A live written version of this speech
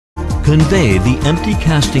Convey the empty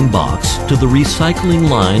casting box to the recycling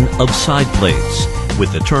line of side plates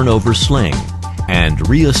with the turnover sling and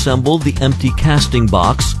reassemble the empty casting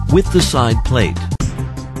box with the side plate.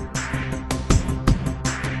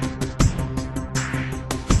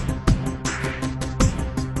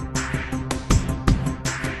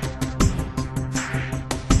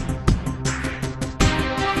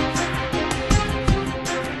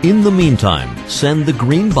 In the meantime, send the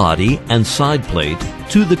green body and side plate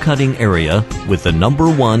to the cutting area with the number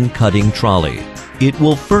 1 cutting trolley. It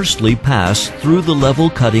will firstly pass through the level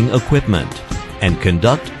cutting equipment and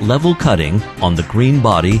conduct level cutting on the green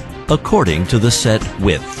body according to the set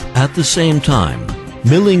width. At the same time,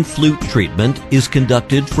 milling flute treatment is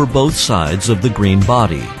conducted for both sides of the green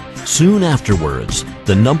body. Soon afterwards,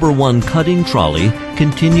 the number 1 cutting trolley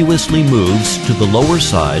continuously moves to the lower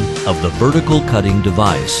side of the vertical cutting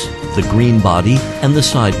device. The green body and the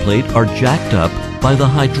side plate are jacked up by the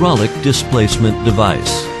hydraulic displacement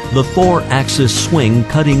device. The 4-axis swing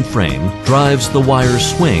cutting frame drives the wire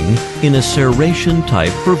swing in a serration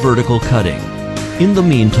type for vertical cutting. In the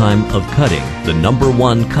meantime of cutting, the number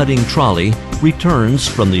 1 cutting trolley returns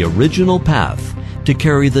from the original path to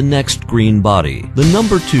carry the next green body. The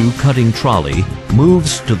number 2 cutting trolley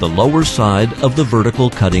moves to the lower side of the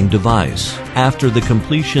vertical cutting device. After the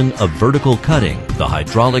completion of vertical cutting, the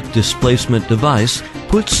hydraulic displacement device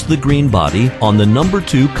puts the green body on the number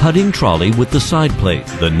 2 cutting trolley with the side plate.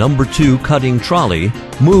 The number 2 cutting trolley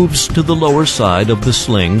moves to the lower side of the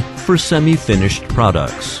sling for semi-finished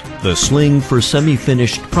products. The sling for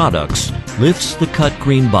semi-finished products lifts the cut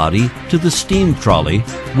green body to the steam trolley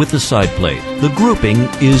with the side plate. The grouping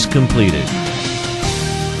is completed.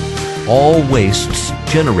 All wastes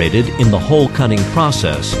generated in the whole cutting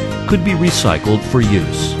process could be recycled for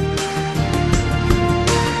use.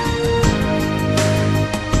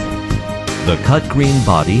 The cut green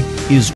body is